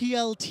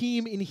LPL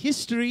team in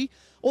history,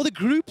 or the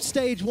group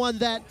stage one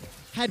that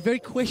had very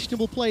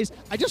questionable plays.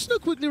 I just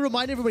want to quickly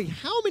remind everybody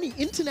how many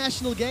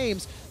international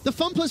games the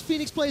FunPlus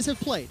Phoenix players have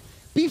played.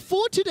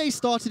 Before today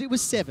started, it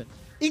was 7,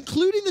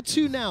 including the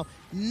 2 now.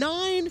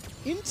 9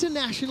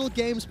 international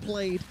games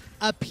played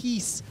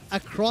apiece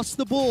across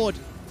the board,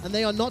 and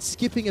they are not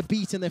skipping a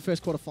beat in their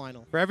first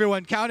quarterfinal. For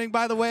everyone counting,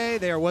 by the way,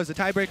 there was a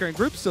tiebreaker in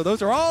groups, so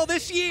those are all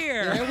this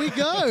year. There we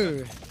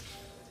go.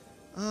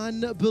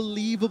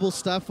 Unbelievable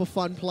stuff for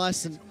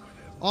FunPlus, and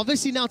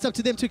obviously now it's up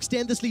to them to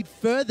extend this lead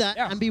further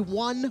and be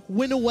 1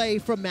 win away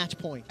from match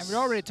points. And we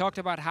already talked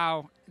about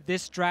how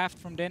this draft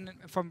from them,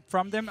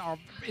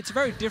 it's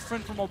very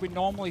different from what we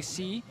normally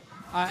see,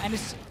 and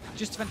it's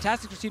just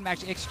fantastic to see them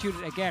actually execute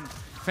it again.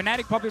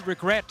 Fnatic probably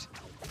regret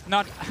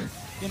not,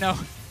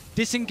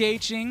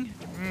 disengaging,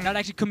 not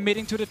actually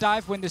committing to the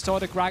dive when they saw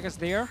the Gragas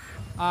there.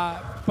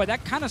 But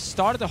that kind of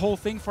started the whole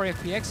thing for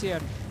FPX here.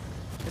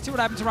 Let's see what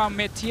happens around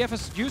mid. TF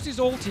has used his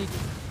ulti.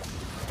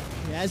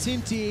 Yes,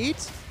 indeed.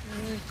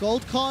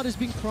 Gold card has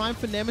been primed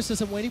for Nemesis.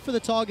 I'm waiting for the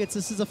targets.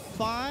 This is a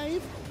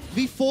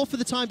 5v4 for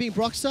the time being.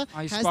 Broxah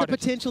has the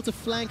potential to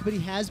flank, but he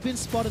has been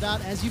spotted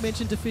out, as you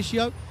mentioned,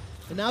 Deficio.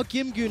 And now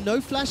GimGoon, no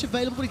flash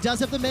available, but he does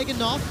have the Mega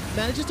Gnar.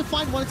 Manages to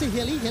find one into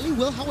Hilly. Hilly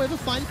will, however,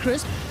 find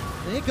Crisp.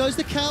 There goes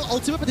the Kayle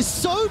ultimate, but there's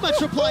so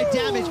much reply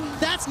damage.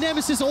 That's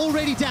Nemesis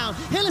already down.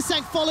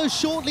 Hylissang follows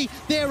shortly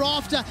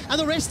thereafter, and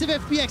the rest of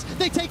FPX,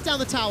 they take down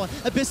the tower.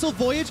 Abyssal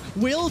Voyage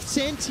will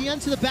send Tian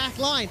to the back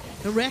line,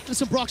 and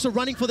Rekkles and Broxah are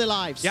running for their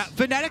lives. Yeah,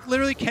 Fnatic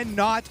literally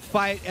cannot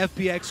fight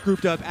FPX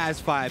grouped up as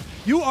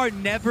 5. You are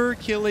never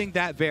killing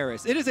that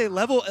Varus. It is a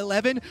level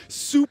 11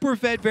 super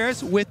fed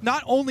Varus with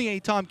not only a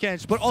Tahm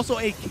Kench, but also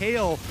a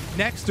Kayle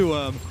next to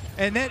him.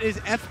 And that is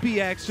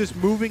FPX just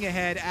moving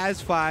ahead as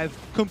 5,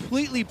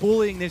 completely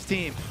bullying this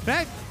team. In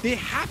fact, they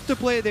have to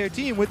play their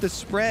team with the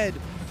spread.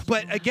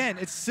 But again,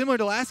 it's similar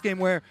to last game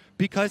where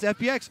because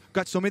FPX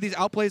got so many of these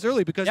outplays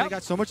early, because they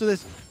got so much of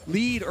this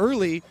lead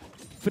early,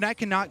 Fnatic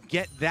cannot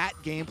get that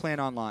game plan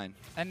online.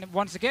 And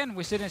once again,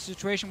 we sit in a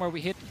situation where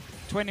we hit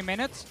 20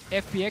 minutes.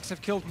 FPX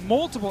have killed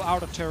multiple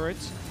outer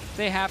turrets.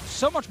 They have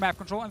so much map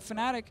control, and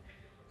Fnatic,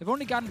 they've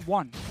only gotten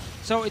 1.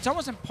 So it's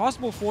almost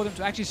impossible for them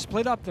to actually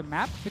split up the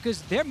map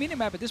because their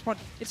minimap at this point,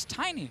 it's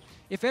tiny.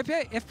 If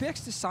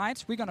FPX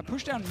decides we're going to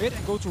push down mid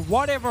and go to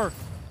whatever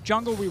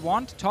jungle we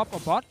want, top or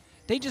bot,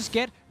 they just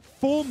get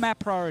full map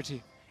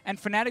priority. And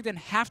Fnatic then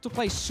have to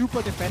play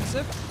super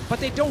defensive,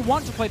 but they don't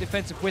want to play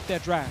defensive with their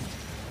draft.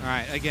 All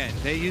right, again,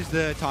 they use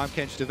the Tahm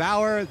Kench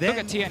Devour. Then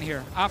look at Tian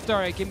here. After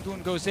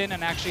GimGoon goes in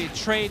and actually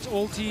trades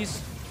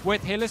ultis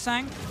with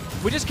Hylissang,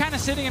 we're just kind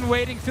of sitting and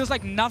waiting. Feels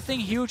like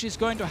nothing huge is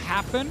going to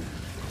happen.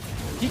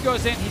 He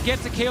goes in, he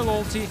gets the Kayle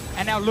ulti,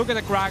 and now look at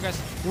the Gragas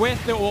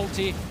with the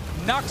ulti,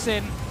 knocks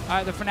in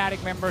the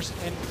Fnatic members,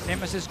 and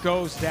Nemesis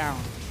goes down.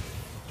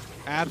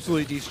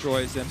 Absolutely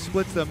destroys them,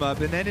 splits them up,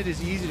 and then it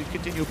is easy to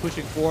continue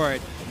pushing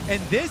forward. And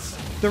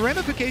the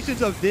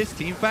ramifications of this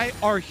team fight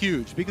are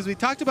huge, because we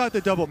talked about the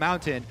double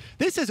mountain.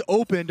 This has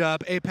opened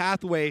up a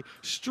pathway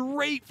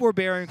straight for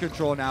Baron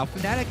control now.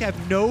 Fnatic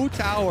have no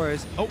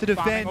towers to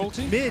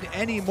defend mid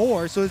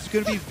anymore, so it's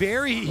going to be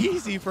very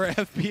easy for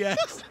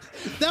FPX.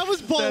 That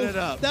was bold.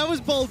 That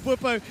was bold,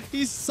 Bwipo.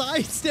 He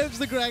sidesteps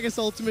the Gragas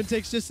ultimate,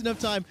 takes just enough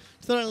time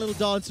to throw in a little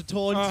dance to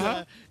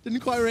taunt.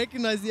 Didn't quite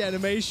recognize the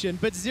animation.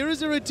 But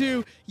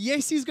 0-0-2,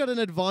 yes, he's got an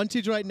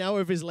advantage right now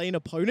over his lane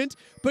opponent,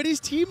 but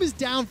his team is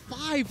down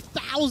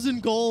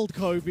 5,000 gold,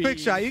 Kobe. Quick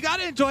shot. You got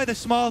to enjoy the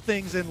small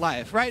things in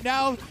life. Right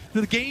now,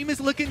 the game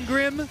is looking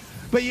grim,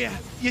 but yeah,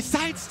 you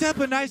sidestep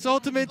a nice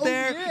ultimate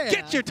there,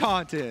 get your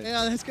taunted.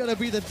 Yeah, that's got to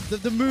be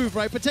the move,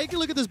 right? But take a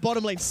look at this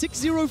bottom lane.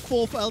 6-0-4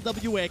 for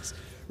LWX.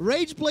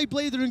 Rageblade,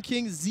 Blade of the Rune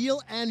King,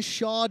 Zeal, and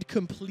Shard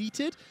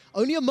completed.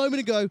 Only a moment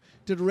ago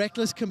did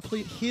Rekkles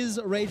complete his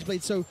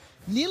Rageblade, so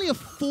nearly a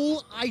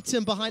full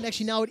item behind.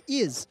 Actually, now it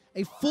is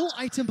a full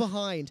item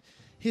behind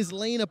his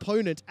lane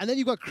opponent. And then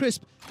you've got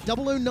Crisp,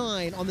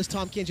 009 on this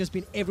Tahm Kench, just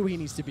been everywhere he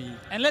needs to be.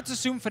 And let's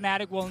assume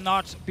Fnatic will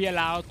not be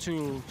allowed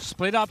to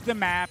split up the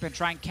map and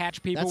try and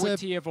catch people with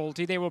TF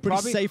ulti. They will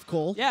probably safe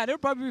call. Yeah, they'll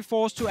probably be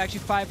forced to actually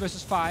 5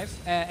 versus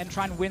 5 and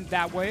try and win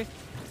that way.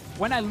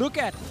 When I look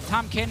at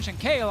Tahm Kench and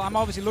Kayle, I'm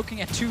obviously looking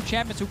at 2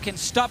 champions who can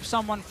stop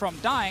someone from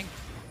dying,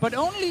 but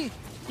only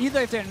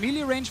either if they're in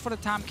melee range for the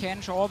Tahm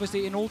Kench or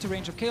obviously in ulti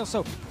range of Kayle.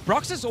 So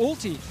Broxah's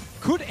ulti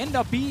could end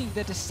up being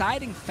the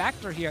deciding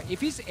factor here.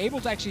 If he's able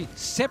to actually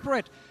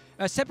separate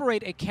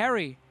a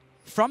carry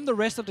from the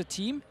rest of the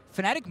team,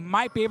 Fnatic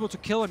might be able to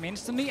kill him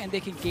instantly and they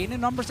can gain a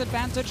numbers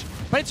advantage,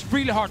 but it's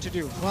really hard to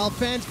do. Well,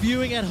 fans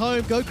viewing at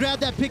home, go grab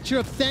that picture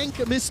of thank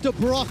Mr.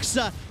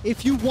 Broxah.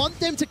 If you want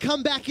them to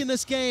come back in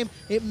this game,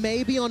 it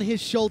may be on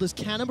his shoulders.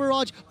 Cannon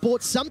Barrage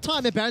bought some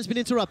time and Baron's been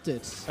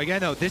interrupted.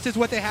 Again, though, this is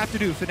what they have to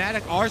do.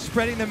 Fnatic are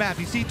spreading the map.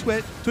 You see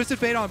Twisted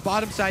Fate on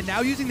bottom side, now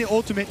using the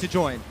ultimate to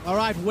join. All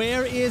right,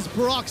 where is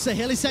Broxah?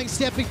 Hylissang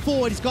stepping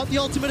forward. He's got the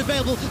ultimate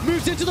available,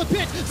 moves into the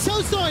pit, so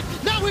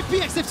now with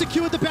FPX, they've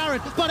secured the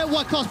Baron, but at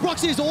what cost?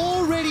 Broxah is all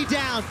already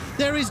down.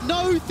 There is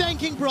no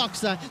thanking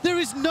Broxah. There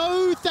is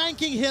no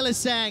thanking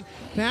Hylissang.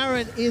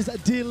 Baron is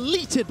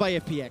deleted by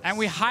FPX. And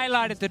we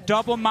highlighted the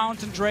double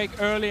Mountain Drake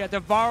earlier, the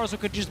Varus who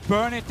could just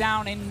burn it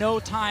down in no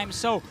time.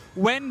 So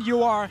when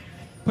you are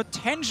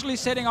potentially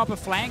setting up a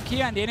flank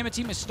here and the enemy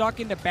team is stuck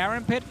in the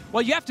Baron pit,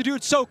 well, you have to do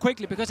it so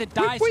quickly because it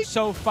dies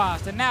so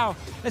fast. And now,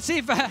 let's see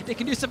if they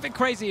can do something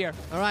crazy here.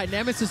 All right,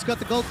 Nemesis got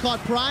the gold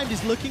card primed.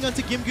 He's looking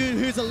onto GimGoon,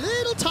 who's a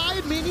little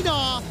tired, meaning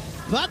Gnar.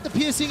 But the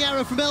piercing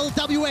arrow from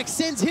LWX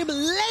sends him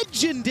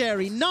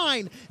legendary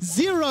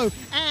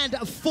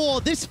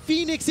 9-0-4. This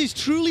Phoenix is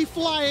truly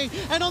flying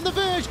and on the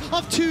verge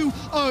of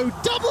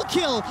 2-0. Double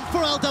kill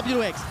for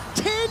LWX.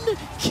 10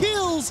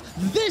 kills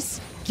this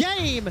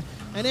game.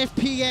 And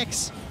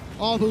FPX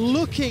are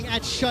looking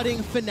at shutting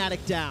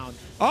Fnatic down.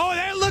 Oh,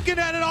 they're looking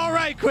at it all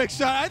right,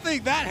 Quickshot. I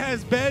think that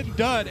has been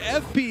done.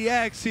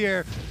 FPX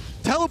here,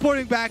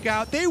 teleporting back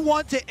out. They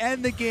want to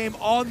end the game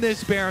on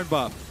this Baron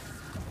buff.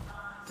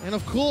 And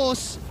of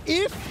course,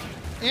 if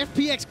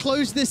FPX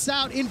close this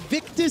out,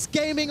 Invictus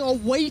Gaming are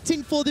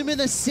waiting for them in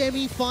the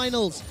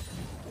semi-finals.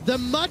 The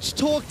much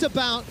talked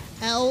about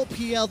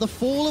LPL, the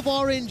fall of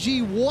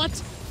RNG, what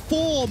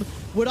form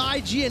would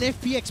IG and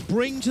FPX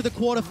bring to the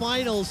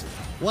quarterfinals?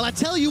 Well, I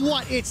tell you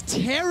what, it's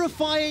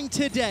terrifying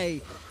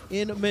today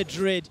in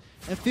Madrid.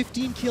 And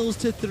 15 kills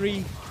to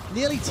 3,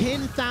 nearly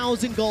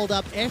 10,000 gold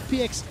up.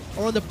 FPX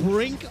are on the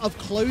brink of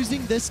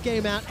closing this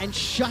game out and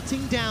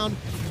shutting down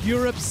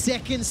Europe's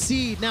second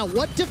seed. Now,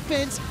 what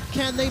defense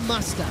can they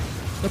muster?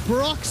 The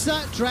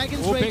Broxah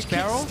Dragon's Rage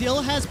kick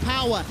still has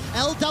power.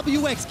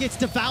 LWX gets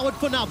devoured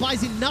for now,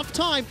 buys enough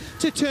time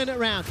to turn it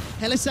around.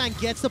 Hylissang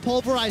gets the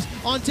pulverize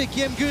onto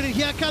GimGoon, and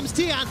here comes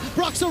Tian.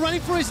 Broxah running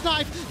for his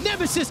knife.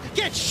 Nemesis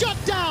gets shut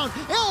down.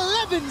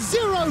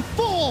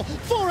 11-0-4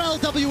 for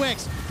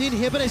LWX. The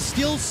inhibitor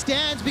still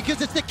stands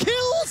because it's the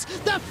kills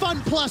that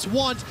FunPlus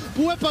want.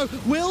 Bwipo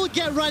will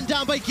get run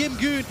down by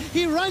GimGoon.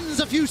 He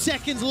runs a few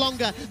seconds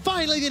longer.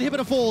 Finally, the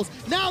inhibitor falls.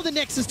 Now the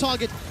Nexus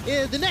target.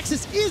 The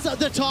Nexus is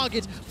the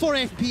target for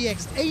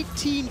FPX.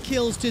 18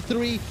 kills to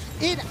 3.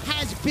 It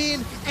has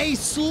been a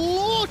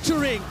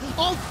slaughtering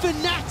of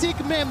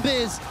Fnatic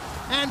members.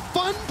 And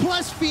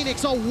FunPlus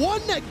Phoenix are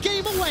one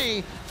game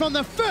away from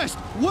the first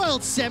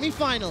World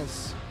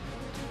Semi-Finals.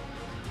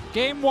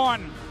 Game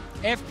 1,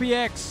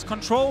 FPX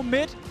control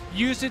mid,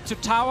 use it to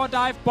tower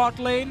dive bot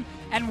lane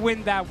and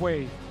win that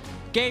way.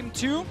 Game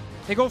 2,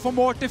 they go for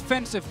more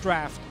defensive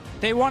draft.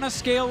 They want to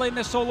scale in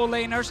the solo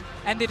laners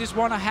and they just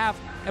want to have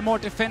a more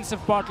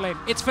defensive bot lane.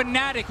 It's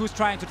Fnatic who's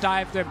trying to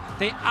dive them.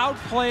 They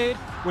outplayed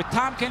with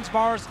Tahm, Kench,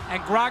 Varus,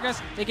 and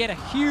Gragas. They get a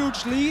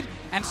huge lead,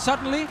 and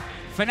suddenly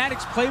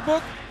Fnatic's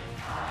playbook,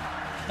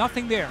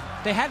 nothing there.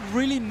 They had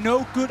really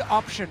no good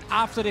option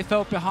after they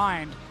fell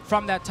behind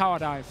from that tower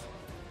dive.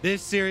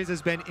 This series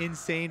has been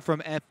insane from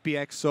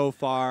FPX so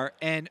far,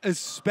 and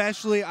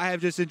especially I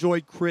have just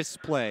enjoyed Chris'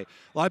 play.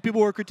 A lot of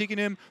people were critiquing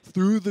him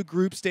through the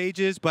group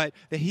stages, but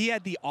he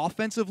had the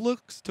offensive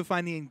looks to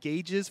find the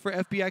engages for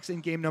FPX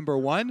in game number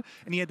 1,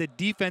 and he had the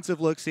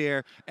defensive looks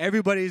here.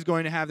 Everybody's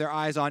going to have their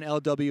eyes on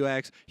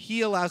LWX.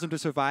 He allows them to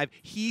survive.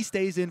 He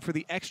stays in for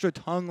the extra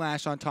tongue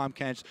lash on Tahm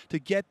Kench to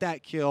get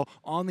that kill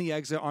on the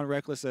exit on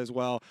Rekkles as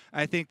well.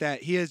 I think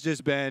that he has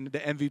just been the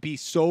MVP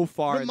so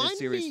far in this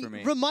series for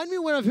me. Remind me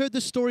where I've heard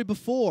this story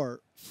before.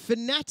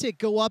 Fnatic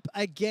go up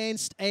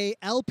against a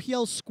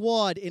LPL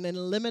squad in an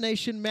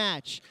elimination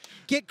match,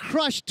 get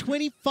crushed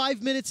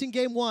 25 minutes in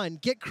game 1,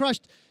 get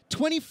crushed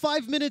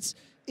 25 minutes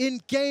in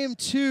game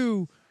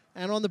 2,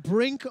 and on the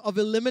brink of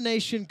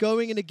elimination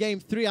going into game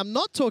 3. I'm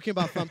not talking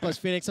about FunPlus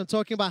Phoenix, I'm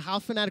talking about how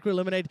Fnatic were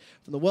eliminated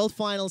from the World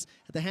Finals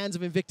at the hands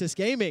of Invictus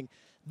Gaming.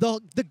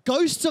 The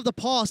ghosts of the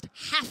past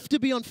have to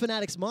be on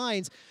Fnatic's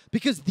minds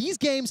because these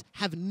games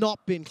have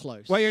not been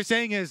close. What you're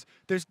saying is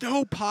there's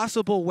no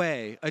possible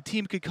way a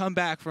team could come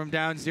back from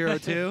down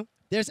 0-2?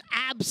 There's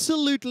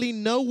absolutely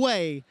no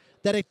way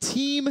that a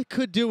team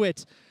could do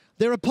it.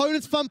 Their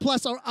opponents,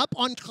 FunPlus, are up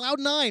on Cloud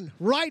 9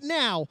 right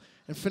now,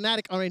 and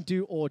Fnatic are in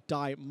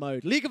do-or-die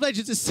mode. League of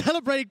Legends is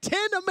celebrating 10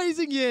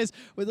 amazing years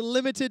with a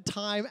limited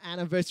time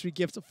anniversary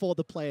gift for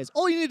the players.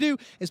 All you need to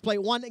do is play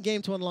one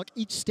game to unlock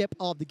each step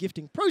of the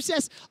gifting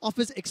process.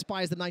 Offers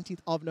expires the 19th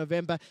of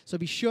November, so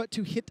be sure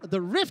to hit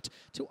the rift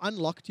to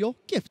unlock your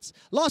gifts.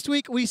 Last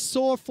week, we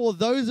saw, for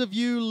those of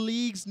you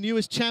League's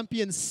newest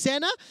champion,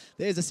 Senna.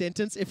 There's a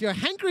sentence. If you're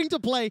hankering to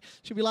play,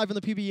 she'll be live on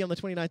the PBE on the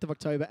 29th of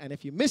October, and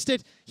if you missed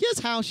it, here's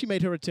how she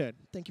made her return.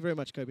 Thank you very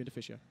much, Kobe and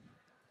Fisher.